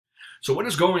So what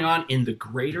is going on in the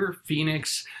greater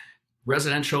Phoenix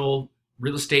residential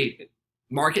real estate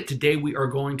market? Today we are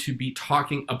going to be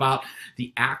talking about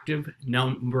the active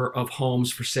number of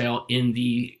homes for sale in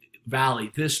the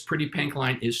valley. This pretty pink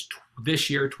line is this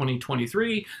year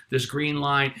 2023. This green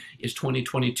line is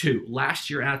 2022. Last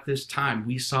year at this time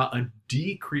we saw a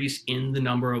decrease in the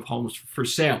number of homes for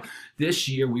sale. This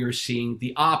year we are seeing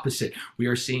the opposite. We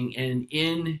are seeing an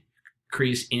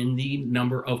increase in the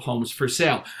number of homes for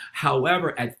sale.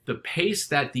 However, at the pace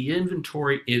that the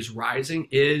inventory is rising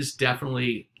is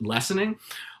definitely lessening.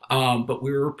 But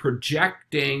we're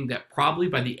projecting that probably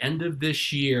by the end of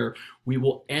this year, we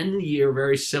will end the year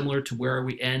very similar to where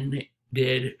we ended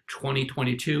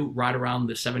 2022, right around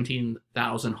the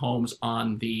 17,000 homes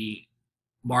on the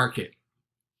market.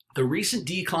 The recent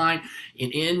decline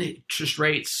in interest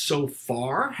rates so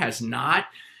far has not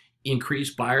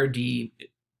increased buyer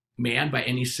demand by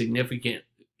any significant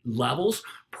levels.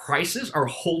 Prices are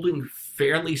holding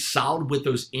fairly solid, with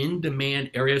those in-demand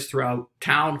areas throughout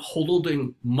town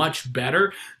holding much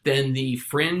better than the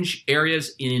fringe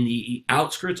areas in the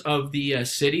outskirts of the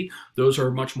city. Those are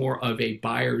much more of a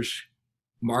buyer's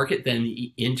market than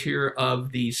the interior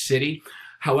of the city.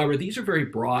 However, these are very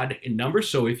broad in numbers,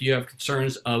 so if you have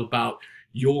concerns about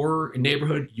your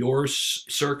neighborhood, your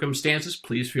circumstances,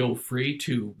 please feel free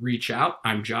to reach out.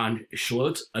 I'm John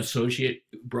Schlotz, Associate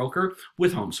Broker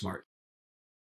with HomeSmart.